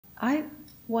I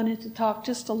wanted to talk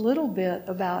just a little bit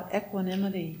about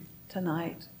equanimity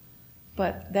tonight,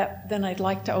 but then I'd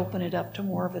like to open it up to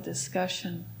more of a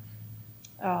discussion.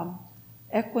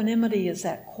 Equanimity is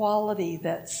that quality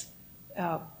that's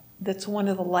one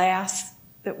of the last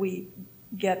that we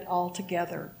get all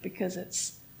together, because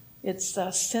it's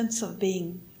a sense of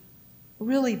being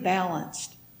really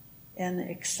balanced and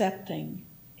accepting,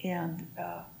 and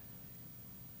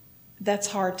that's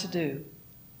hard to do.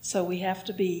 So we have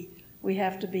to be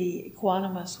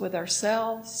equanimous with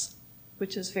ourselves,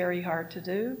 which is very hard to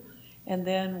do, and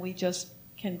then we just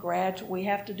can we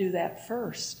have to do that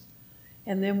first,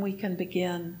 and then we can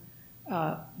begin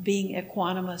being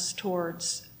equanimous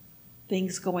towards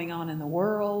things going on in the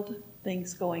world,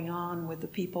 things going on with the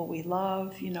people we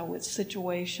love, with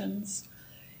situations.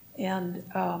 And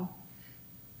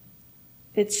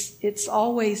it's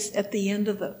always at the end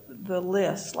of the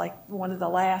list, like one of the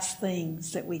last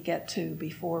things that we get to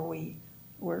before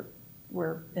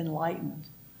we're enlightened.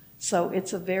 So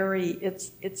there's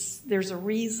a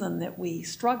reason that we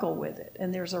struggle with it,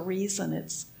 and there's a reason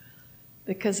it's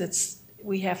because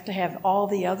we have to have all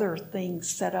the other things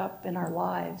set up in our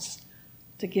lives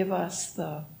to give us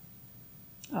the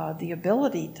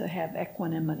ability to have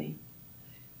equanimity.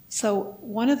 So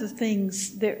one of the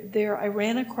things I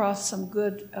ran across some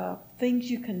good things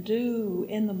you can do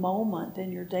in the moment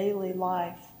in your daily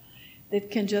life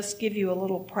that can just give you a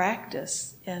little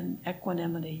practice in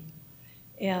equanimity.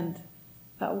 And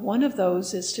one of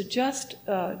those is to just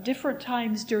different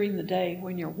times during the day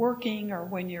when you're working or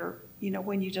when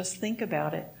when you just think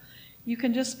about it, you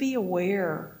can just be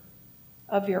aware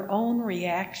of your own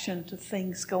reaction to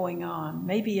things going on,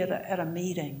 maybe at a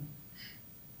meeting,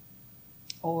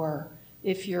 or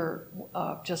if you're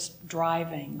just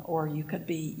driving, or you could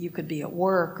be at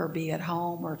work or be at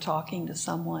home or talking to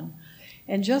someone,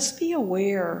 and just be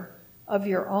aware of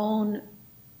your own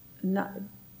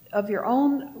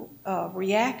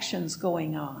reactions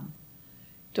going on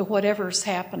to whatever's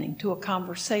happening, to a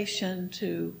conversation,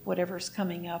 to whatever's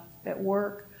coming up at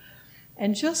work,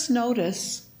 and just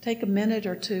notice. Take a minute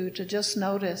or two to just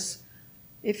notice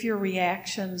if your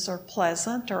reactions are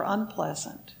pleasant or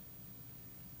unpleasant.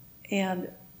 And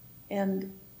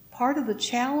part of the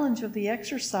challenge of the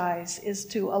exercise is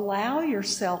to allow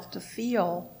yourself to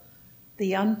feel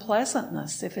the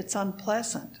unpleasantness if it's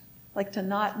unpleasant, like to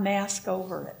not mask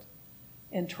over it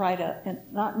and try to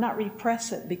not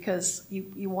repress it because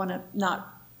you want to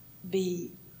not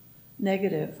be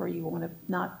negative or you want to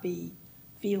not be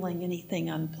feeling anything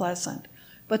unpleasant.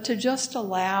 But to just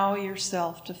allow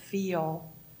yourself to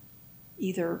feel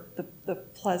either the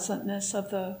pleasantness of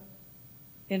the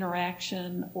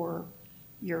interaction or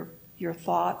your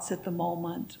thoughts at the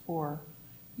moment or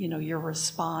your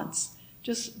response.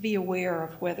 Just be aware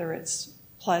of whether it's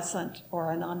pleasant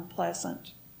or an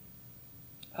unpleasant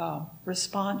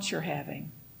response you're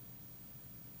having.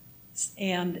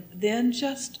 And then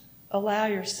just allow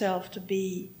yourself to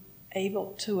be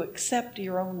able to accept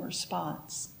your own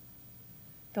response.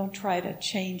 Don't try to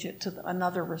change it to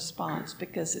another response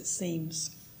because it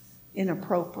seems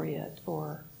inappropriate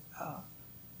or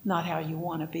not how you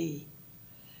want to be.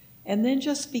 And then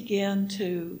just begin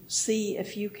to see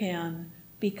if you can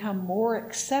become more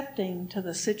accepting to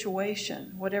the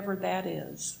situation, whatever that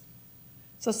is.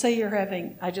 So say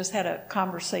I just had a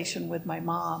conversation with my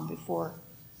mom before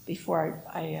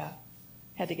I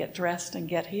had to get dressed and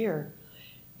get here.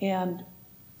 And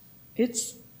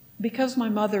it's because my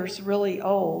mother's really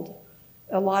old,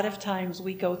 a lot of times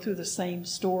we go through the same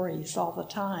stories all the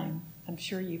time. I'm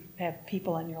sure you've had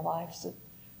people in your lives that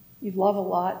you love a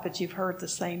lot, but you've heard the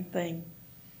same thing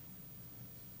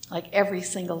like every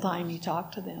single time you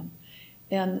talk to them.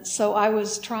 And so I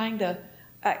was trying to,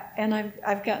 and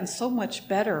I've gotten so much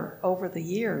better over the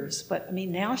years, but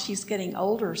now she's getting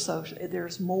older, so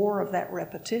there's more of that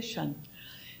repetition.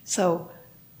 So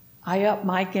I up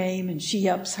my game and she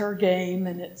ups her game,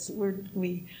 and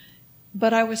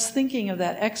but I was thinking of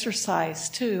that exercise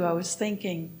too. I was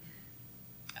thinking,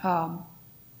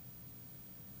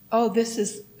 this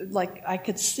is like, I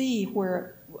could see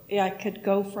where I could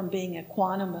go from being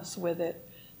equanimous with it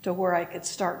to where I could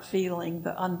start feeling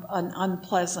the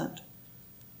unpleasant,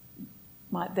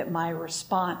 that my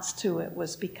response to it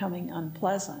was becoming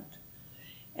unpleasant.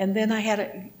 And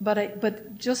then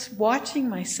but just watching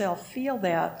myself feel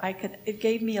that, it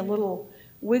gave me a little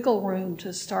wiggle room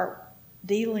to start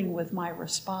dealing with my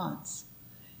response.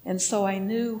 And so I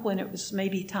knew when it was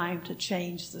maybe time to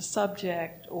change the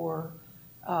subject or,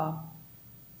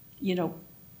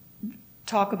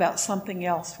 talk about something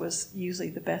else was usually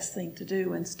the best thing to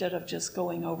do instead of just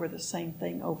going over the same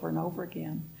thing over and over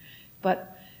again.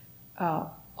 But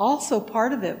also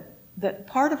part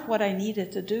of what I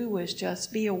needed to do was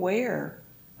just be aware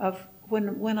of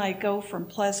when I go from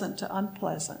pleasant to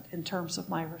unpleasant in terms of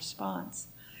my response.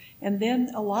 And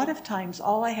then a lot of times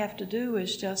all I have to do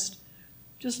is just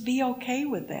be okay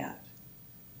with that.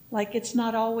 Like, it's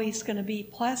not always going to be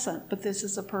pleasant, but this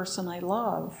is a person I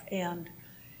love, and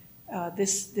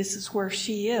this is where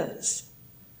she is.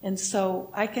 And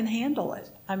so I can handle it.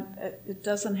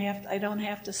 I don't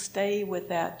have to stay with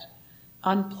that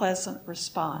unpleasant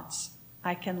response.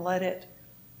 I can let it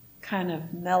kind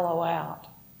of mellow out.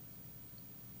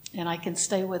 And I can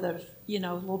stay with it,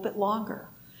 a little bit longer.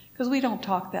 Because we don't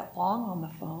talk that long on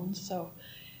the phone.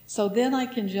 So then I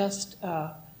can just,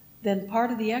 then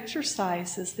part of the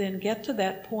exercise is then get to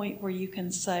that point where you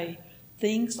can say,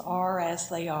 things are as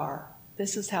they are.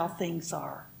 This is how things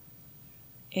are.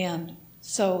 And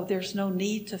so there's no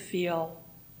need to feel,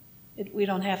 we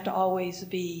don't have to always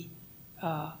be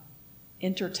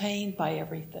entertained by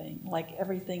everything. Like,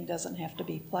 everything doesn't have to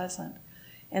be pleasant.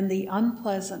 And the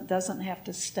unpleasant doesn't have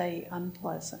to stay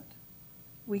unpleasant.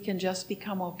 We can just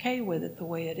become okay with it the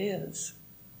way it is.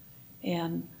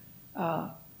 And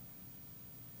I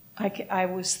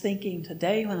was thinking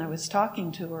today when I was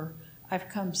talking to her, I've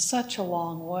come such a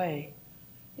long way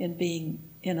in being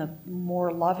in a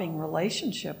more loving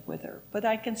relationship with her, but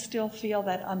I can still feel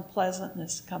that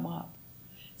unpleasantness come up.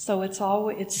 So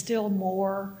it's still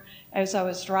more, as I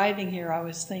was driving here, I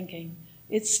was thinking,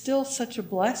 it's still such a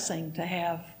blessing to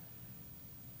have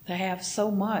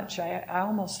so much. I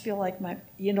almost feel like I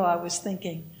was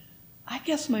thinking, I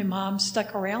guess my mom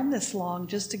stuck around this long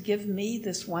just to give me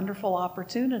this wonderful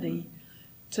opportunity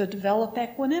to develop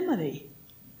equanimity.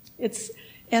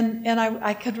 And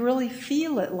I could really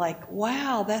feel it, like,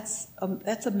 wow, that's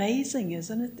amazing,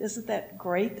 isn't it? Isn't that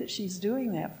great that she's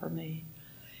doing that for me?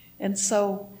 And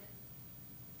so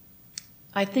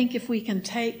I think if we can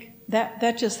take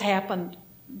that just happened.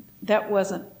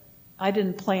 I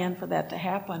didn't plan for that to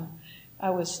happen.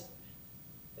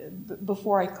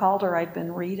 Before I called her, I'd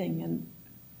been reading and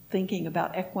thinking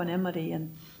about equanimity,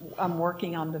 and I'm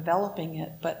working on developing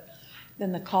it. But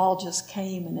then the call just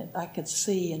came, and I could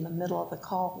see in the middle of the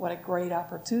call what a great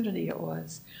opportunity it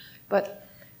was. But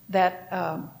that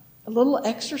a little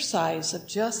exercise of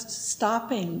just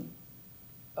stopping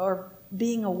or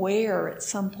being aware at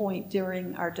some point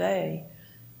during our day,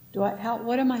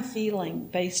 what am I feeling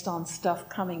based on stuff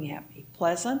coming at me,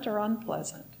 pleasant or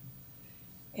unpleasant?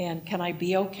 And can I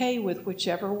be okay with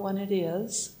whichever one it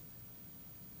is?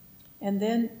 And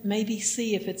then maybe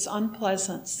see if it's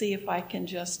unpleasant, see if I can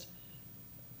just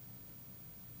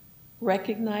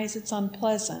recognize it's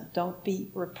unpleasant. Don't be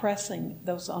repressing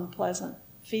those unpleasant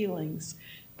feelings,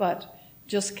 but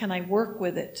just can I work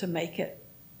with it to make it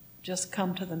just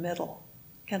come to the middle?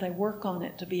 Can I work on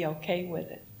it to be okay with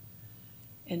it?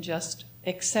 And just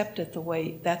accept it the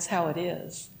way, that's how it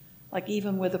is. Like,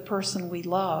 even with a person we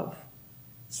love,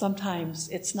 sometimes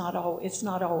it's not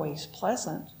always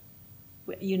pleasant.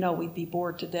 We'd be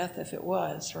bored to death if it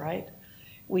was, right?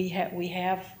 We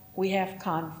have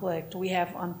conflict, we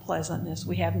have unpleasantness,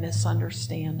 we have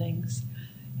misunderstandings.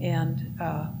 And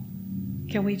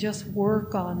can we just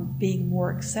work on being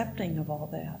more accepting of all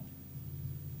that?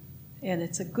 And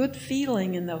it's a good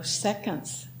feeling in those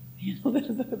seconds,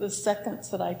 the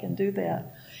seconds that I can do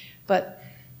that. But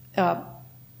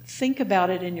think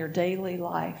about it in your daily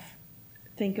life.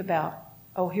 Think about,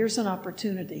 here's an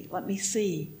opportunity. Let me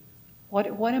see. What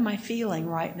am I feeling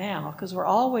right now? Because we're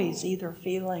always either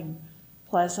feeling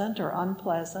pleasant or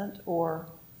unpleasant, or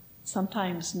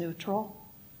sometimes neutral.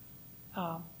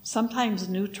 Sometimes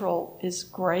neutral is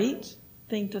great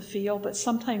thing to feel, but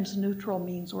sometimes neutral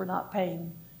means we're not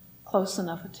paying close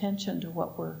enough attention to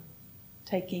what we're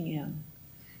taking in.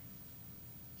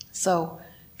 So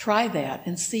try that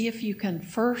and see if you can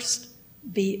first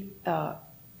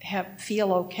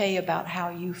feel okay about how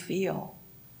you feel,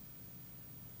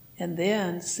 and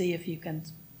then see if you can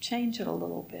change it a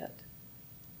little bit,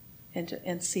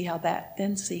 and see how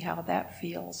that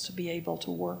feels, to be able to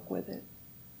work with it.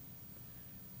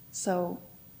 So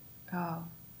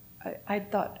I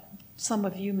thought some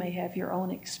of you may have your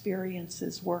own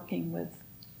experiences working with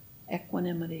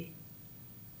equanimity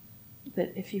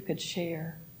that if you could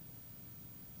share.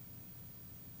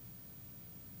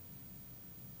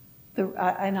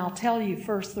 And I'll tell you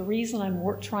first, the reason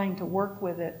I'm trying to work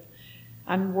with it,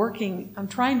 I'm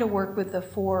trying to work with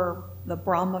the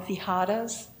Brahma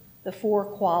Viharas, the 4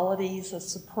 qualities, the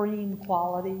supreme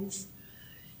qualities,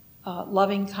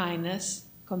 loving kindness,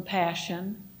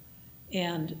 compassion,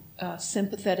 and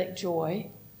sympathetic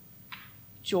joy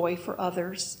for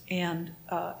others, and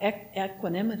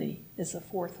equanimity is the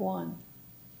 4th one.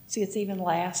 See, it's even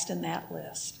last in that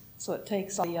list. So it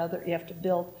takes all the other, you have to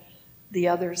build, the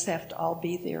others have to all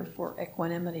be there for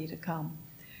equanimity to come.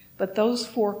 But those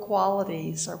 4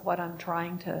 qualities are what I'm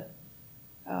trying to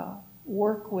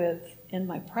work with in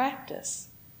my practice.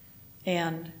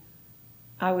 And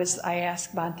I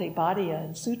asked Bhante Bhatia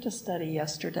in Sutta study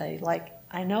yesterday, like,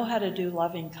 I know how to do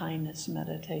loving kindness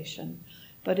meditation,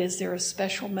 but is there a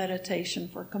special meditation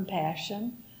for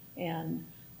compassion and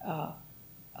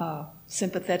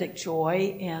sympathetic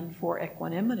joy and for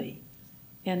equanimity?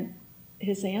 And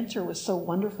his answer was so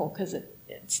wonderful because it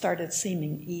started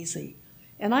seeming easy.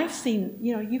 And I've seen,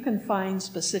 you can find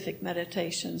specific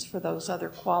meditations for those other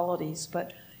qualities,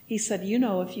 but he said,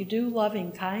 if you do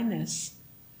loving kindness,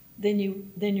 then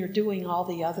you're doing all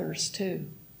the others too.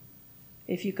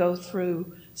 If you go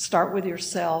through, start with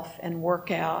yourself and work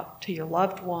out to your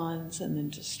loved ones, and then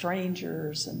to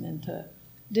strangers, and then to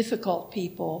difficult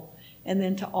people, and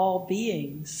then to all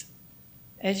beings.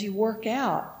 As you work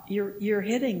out, you're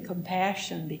hitting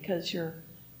compassion because you're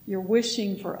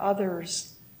wishing for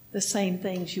others the same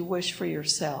things you wish for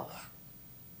yourself.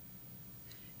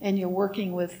 And you're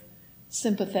working with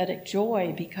sympathetic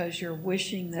joy because you're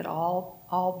wishing that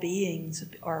all beings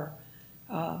are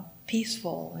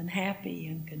peaceful and happy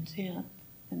and content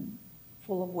and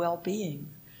full of well-being.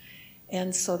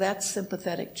 And so that's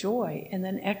sympathetic joy. And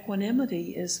then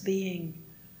equanimity is being,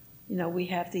 we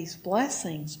have these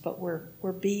blessings, but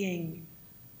we're being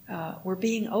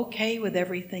okay with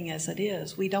everything as it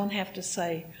is. We don't have to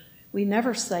say, we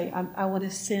never say, I want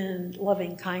to send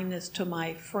loving kindness to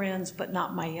my friends, but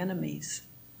not my enemies.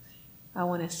 I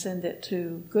want to send it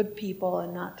to good people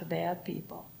and not to bad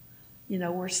people.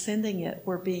 We're sending it.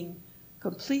 We're being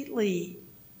completely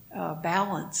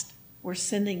balanced. We're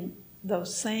sending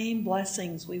those same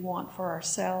blessings we want for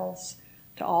ourselves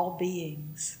to all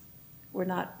beings. We're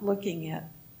not looking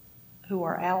at who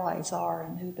our allies are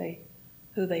and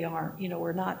who they aren't.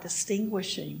 We're not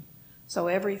distinguishing. So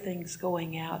everything's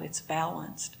going out. It's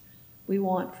balanced. We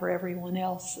want for everyone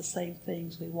else the same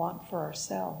things we want for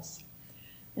ourselves.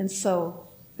 And so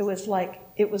it was like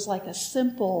a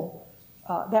simple.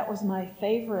 That was my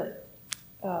favorite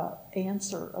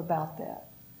answer about that.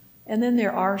 And then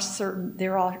there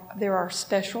are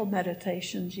special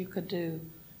meditations you could do,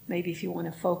 maybe if you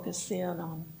want to focus in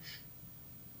on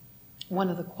one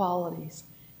of the qualities.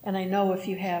 And I know if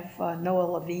you have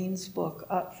Noah Levine's book,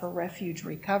 Up for Refuge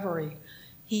Recovery,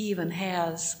 he even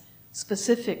has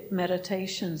specific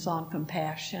meditations on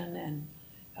compassion and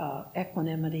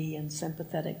equanimity and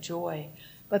sympathetic joy.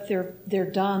 But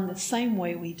they're done the same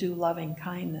way we do loving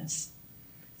kindness.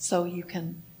 So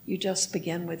you just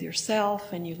begin with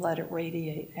yourself and you let it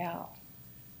radiate out.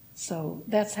 So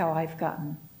that's how I've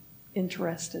gotten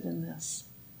interested in this.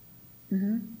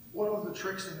 Mm-hmm. One of the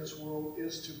tricks in this world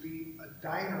is to be a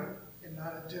diner and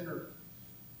not a dinner.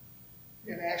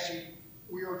 And actually,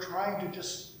 we are trying to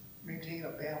just maintain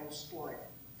a balanced life.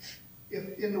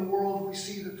 If in the world we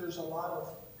see that there's a lot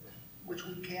of, which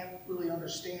we can't really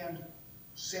understand,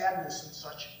 sadness and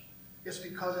such, it's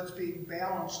because it's being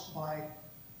balanced by,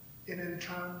 and in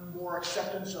turn, more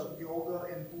acceptance of yoga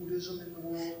and Buddhism in the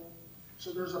world.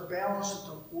 So there's a balance that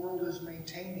the world is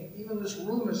maintaining. Even this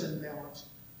room is in balance.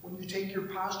 When you take your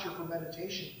posture for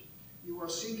meditation, you are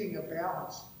seeking a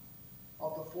balance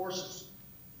of the forces.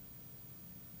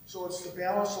 So it's the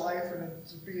balanced life, and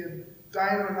it's to be a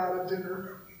diner, not a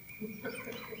dinner.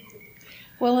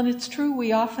 Well, and it's true,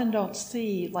 we often don't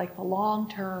see like the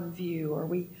long-term view, or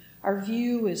our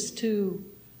view is too,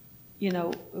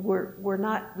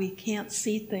 we can't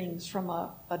see things from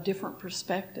a different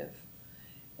perspective.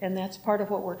 And that's part of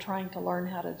what we're trying to learn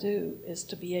how to do, is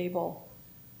to be able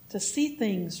to see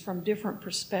things from different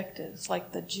perspectives,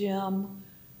 like the gym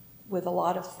with a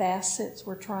lot of facets.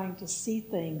 We're trying to see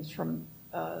things from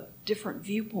different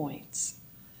viewpoints.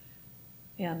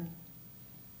 And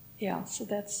yeah, so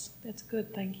that's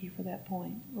good. Thank you for that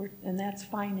point. And that's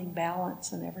finding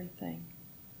balance in everything.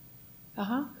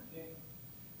 Uh-huh. I think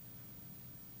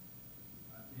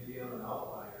maybe I'm an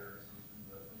outlier or something,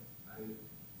 but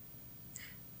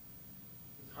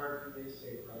it's hard for me to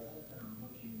stay present, and I'm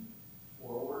looking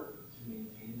forward to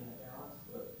maintain that balance,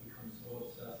 but become so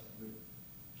obsessed with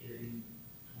getting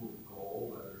to a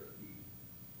goal, whether it be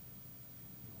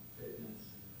fitness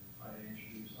and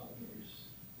financially or something,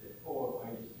 that if I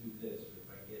just do this, or if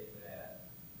I get that,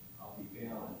 I'll be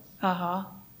balanced. Uh-huh.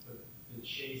 But the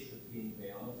chase of being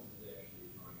balanced is actually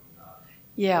ignoring God.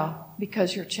 Yeah,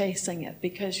 because you're chasing it,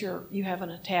 because you have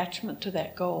an attachment to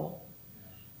that goal.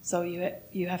 So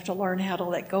you have to learn how to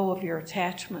let go of your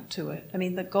attachment to it. I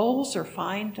mean, the goals are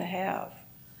fine to have,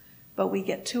 but we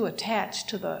get too attached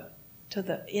to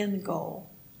the end goal.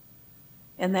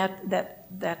 And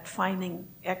that finding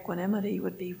equanimity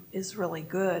is really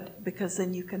good, because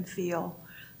then you can feel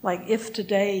like if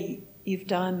today you've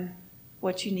done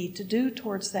what you need to do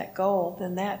towards that goal,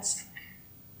 then that's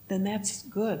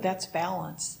good. That's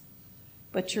balance.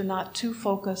 But you're not too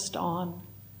focused on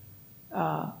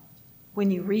when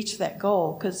you reach that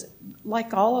goal, because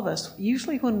like all of us,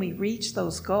 usually when we reach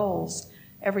those goals,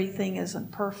 everything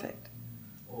isn't perfect.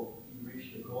 Well, you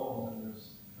reach the goal and then there's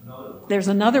another one. There's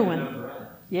another It one. never ends.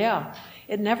 Yeah,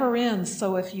 it never ends.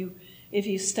 So if you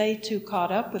stay too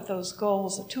caught up with those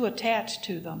goals, too attached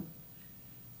to them,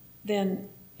 then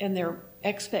and their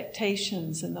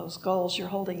expectations and those goals you're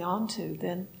holding on to,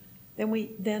 then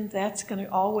that's going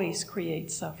to always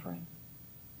create suffering.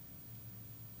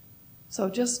 So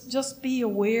just be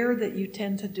aware that you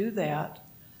tend to do that,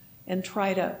 and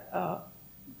try to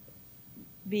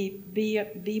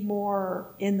be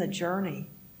more in the journey,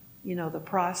 the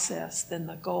process, than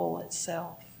the goal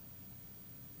itself.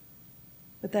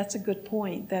 But that's a good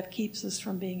point. That keeps us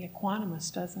from being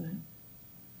equanimous, doesn't it?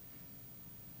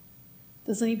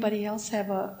 Does anybody else have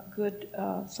a good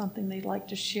something they'd like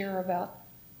to share about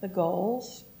the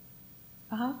goals?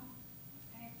 Uh-huh.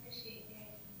 I appreciate the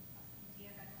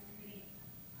idea of equanimity.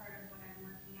 Part of what I'm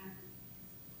working on is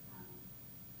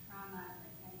trauma,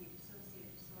 like having a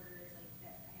dissociative disorder, is like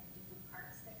that I have different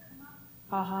parts that come up.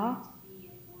 Uh-huh. To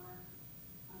be in more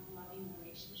loving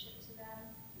relationship to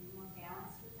them and more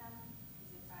balance with them.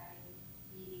 Because if I'm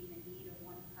meeting the need of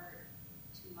one part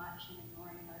too much and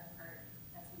ignoring another part,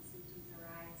 that's when symptoms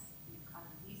arise, and it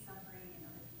causes me suffering and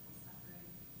other people suffering.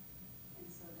 And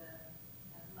so the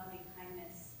loving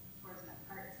kindness towards my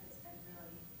parts has been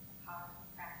really a powerful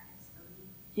practice for me.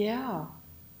 Yeah,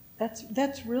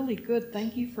 that's really good.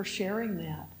 Thank you for sharing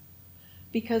that.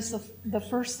 Because the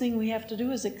first thing we have to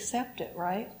do is accept it,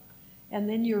 right? And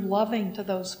then you're loving to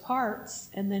those parts,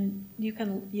 and then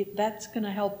that's going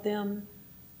to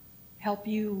help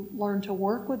you learn to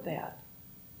work with that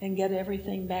and get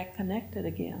everything back connected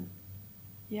again.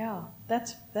 Yeah,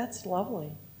 that's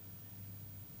lovely.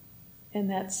 And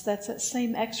that's that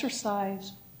same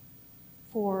exercise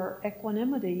for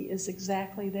equanimity is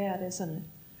exactly that, isn't it?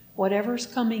 Whatever's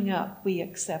coming up, we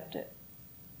accept it.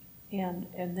 And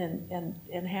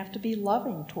have to be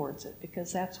loving towards it,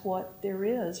 because that's what there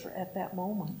is at that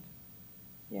moment.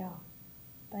 Yeah,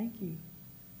 thank you.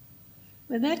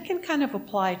 And that can kind of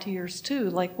apply to yours too.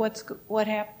 Like what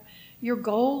happened? Your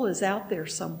goal is out there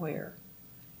somewhere,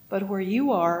 but where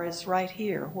you are is right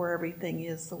here, where everything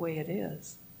is the way it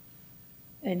is.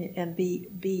 And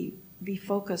be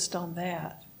focused on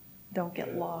that. Don't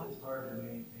get lost. It's hard to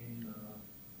maintain,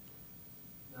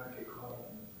 not get caught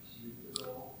up in the pursuit of the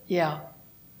goal. Yeah.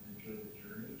 And enjoy the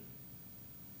journey,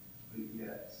 but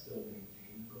yet still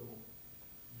maintain the goal.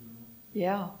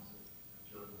 Yeah.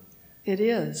 So, juggling act. It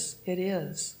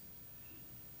is.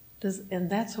 And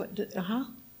that's what.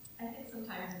 I think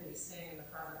sometimes when you stay in the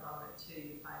present moment too,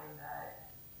 you find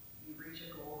that you reach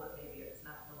a goal that maybe it's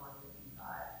not the one that you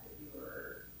thought that you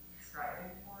were striving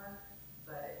for,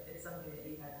 but it's something that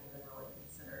you hadn't even really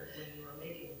considered when you were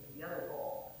making the other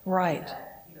goal. Right.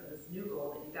 That, this new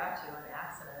goal that you got to on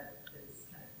accident is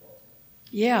kind of cool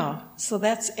too. Yeah. So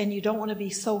and you don't want to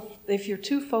be if you're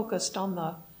too focused on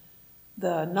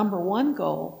the number one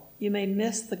goal, you may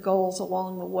miss the goals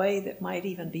along the way that might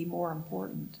even be more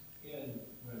important. And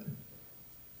when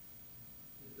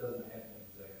it doesn't happen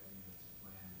exactly as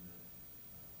planned,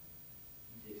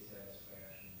 you take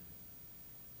satisfaction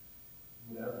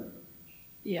in whatever you reach.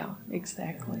 Yeah,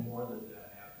 exactly. And the more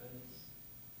that happens,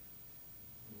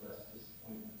 the less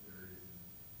disappointment there is in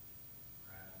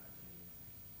gratifying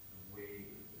the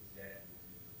way exactly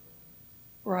where you're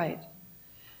going. Right.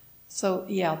 So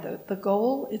yeah, the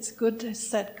goal, it's good to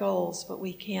set goals, but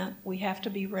we have to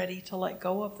be ready to let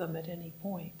go of them at any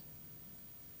point.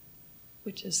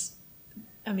 Which is,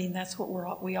 that's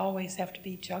what we always have to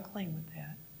be juggling with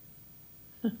that.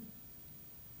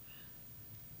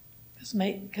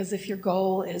 Because if your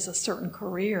goal is a certain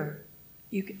career,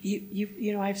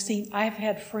 I've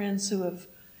had friends who have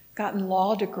gotten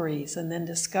law degrees and then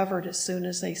discovered as soon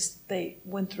as they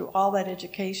went through all that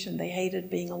education, they hated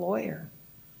being a lawyer.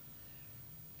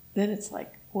 Then it's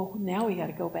like, well, now we got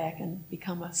to go back and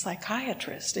become a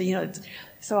psychiatrist.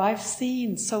 So I've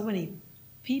seen so many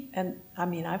people, and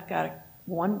I've got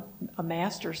a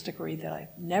master's degree that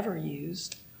I've never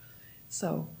used.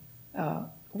 So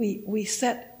we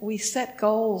set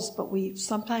goals, but we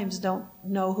sometimes don't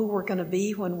know who we're going to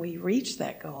be when we reach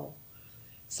that goal.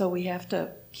 So we've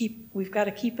got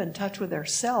to keep in touch with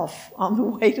ourselves on the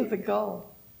way to the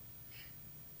goal.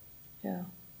 Yeah.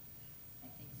 I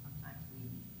think sometimes we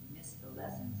miss the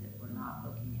lessons if we're not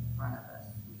looking in front of us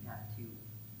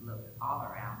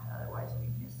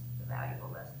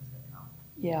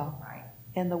Yeah. Right?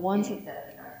 And the ones And that,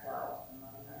 accepting ourselves and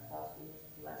loving ourselves, we miss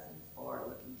the lessons, or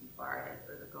looking too far ahead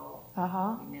for the goal.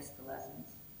 We miss the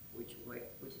lessons, which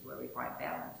is where we find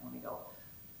balance when we go,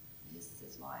 this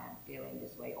is why I'm feeling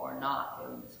this way, or not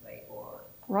feeling this way, or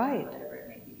right. whatever it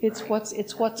may be. It's right?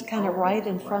 what's kind of right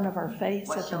in front of our face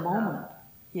at the moment.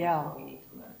 Yeah. That's what we need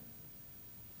to learn.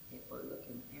 If we're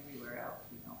looking everywhere else,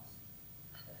 we don't.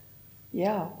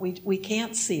 Yeah, we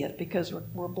can't see it because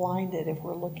we're blinded if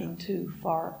we're looking too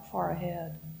far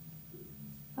ahead.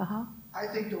 I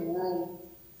think the world,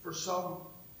 for some,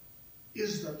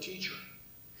 is the teacher.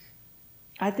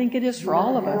 I think it is for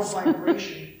all of us. Your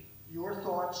vibration, your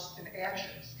thoughts and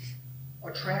actions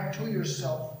attract to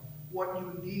yourself what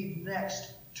you need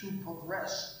next to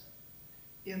progress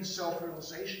in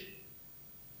self-realization.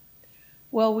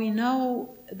 Well, we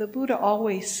know the Buddha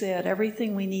always said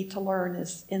everything we need to learn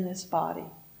is in this body.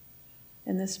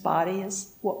 And this body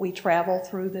is what we travel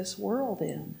through this world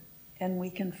in. And we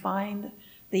can find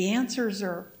the answers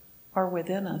are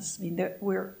within us. I mean,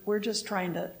 we're just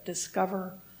trying to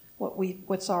discover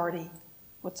what's already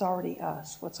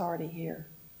us, what's already here,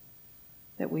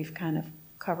 that we've kind of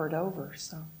covered over.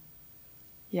 So,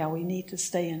 yeah, we need to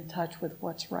stay in touch with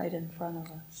what's right in front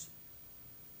of us.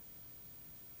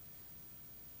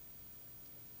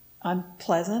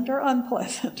 Unpleasant or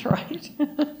unpleasant, right?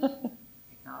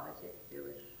 Acknowledge it, do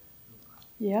it.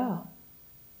 Yeah.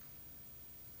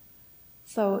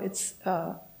 So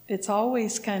it's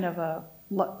always kind of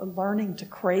learning to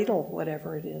cradle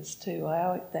whatever it is too.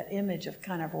 That image of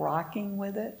kind of rocking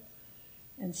with it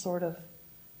and sort of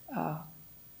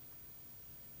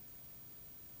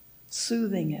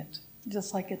soothing it,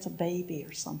 just like it's a baby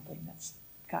or something that's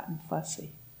gotten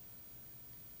fussy.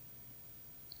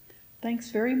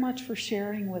 Thanks very much for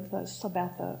sharing with us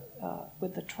about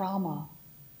with the trauma,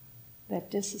 that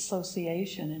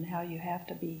disassociation, and how you have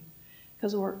to be,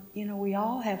 because we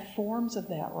all have forms of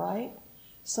that, right?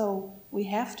 So we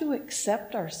have to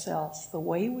accept ourselves the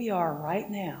way we are right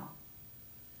now.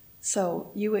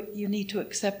 So you need to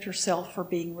accept yourself for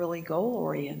being really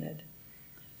goal-oriented.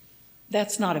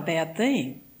 That's not a bad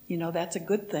thing, that's a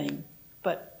good thing.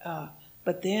 But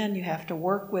then you have to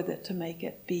work with it to make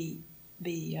it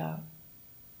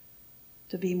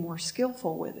to be more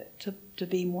skillful with it, to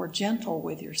be more gentle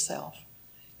with yourself,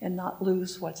 and not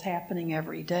lose what's happening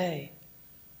every day.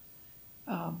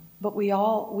 But we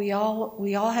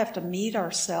all have to meet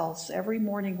ourselves every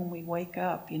morning when we wake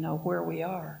up, where we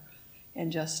are, and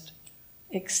just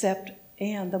accept.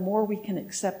 And the more we can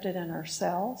accept it in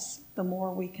ourselves, the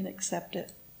more we can accept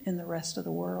it in the rest of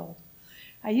the world.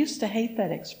 I used to hate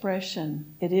that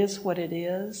expression, it is what it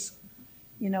is.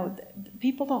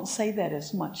 People don't say that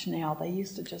as much now. They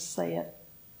used to just say it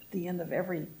at the end of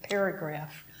every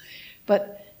paragraph.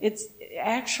 But it's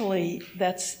actually,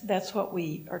 that's what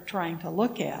we are trying to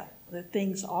look at. That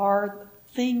things are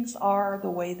the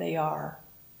way they are.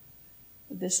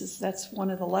 That's one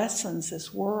of the lessons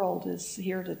this world is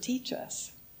here to teach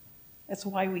us. That's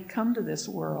why we come to this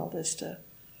world, is to,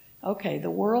 okay,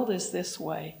 the world is this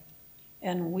way,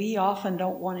 and we often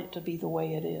don't want it to be the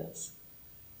way it is.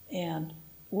 And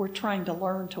we're trying to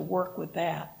learn to work with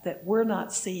that we're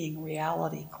not seeing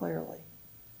reality clearly,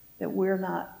 that we're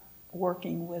not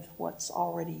working with what's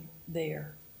already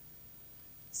there.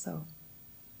 So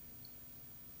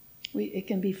it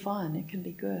can be fun, it can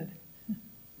be good.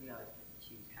 We always have to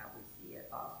choose how we see it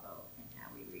also and how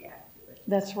we react to it.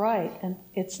 That's right. And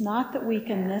it's not that we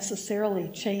can necessarily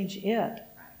change it,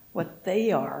 what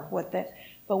they are,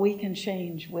 but we can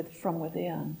change from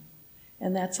within.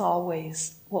 And that's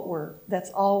always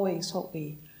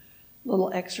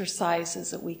little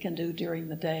exercises that we can do during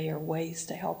the day are ways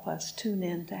to help us tune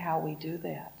in to how we do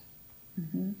that.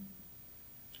 Mm-hmm.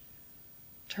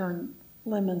 Turn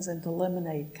lemons into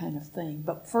lemonade kind of thing.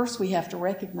 But first we have to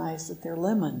recognize that they're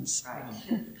lemons. Right.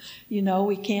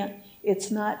 We can't,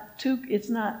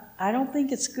 I don't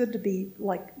think it's good to be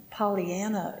like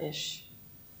Pollyanna-ish,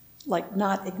 like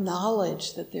not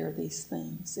acknowledge that there are these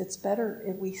things. It's better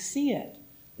if we see it.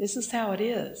 This is how it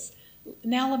is.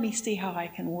 Now let me see how I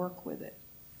can work with it,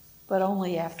 but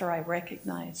only after I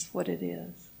recognize what it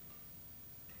is.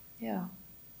 Yeah.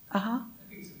 I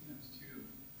think sometimes too,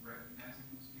 recognizing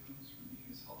those feelings for me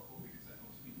is helpful because that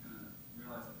helps me kind of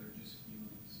realize that they're just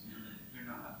feelings. They're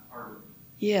not part of me.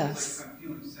 Yes. Like if I'm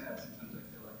feeling sad, sometimes I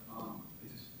feel like, I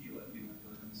just feel it. I feel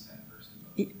like I'm a sad person.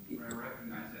 But when I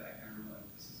recognize it, I kind of realize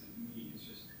this isn't me. It's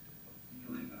just a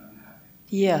feeling that I'm having.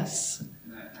 Yes.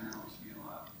 And that kind of helps me a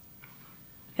lot.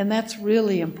 And that's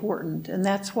really important. And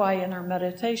that's why in our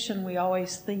meditation we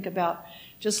always think about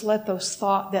just let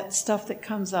that stuff that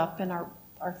comes up in our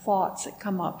thoughts that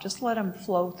come up, just let them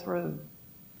flow through.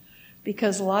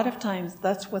 Because a lot of times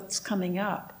that's what's coming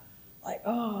up. Like,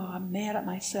 oh, I'm mad at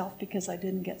myself because I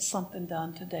didn't get something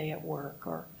done today at work.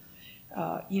 Or,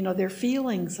 there are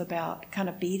feelings about kind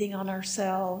of beating on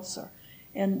ourselves.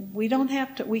 And we don't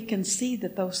have to, we can see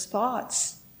that those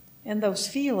thoughts and those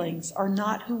feelings are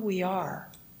not who we are.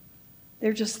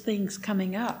 They're just things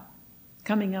coming up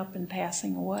and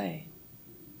passing away.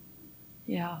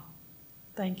 Yeah,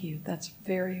 thank you. That's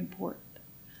very important.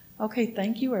 Okay,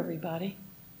 thank you, everybody.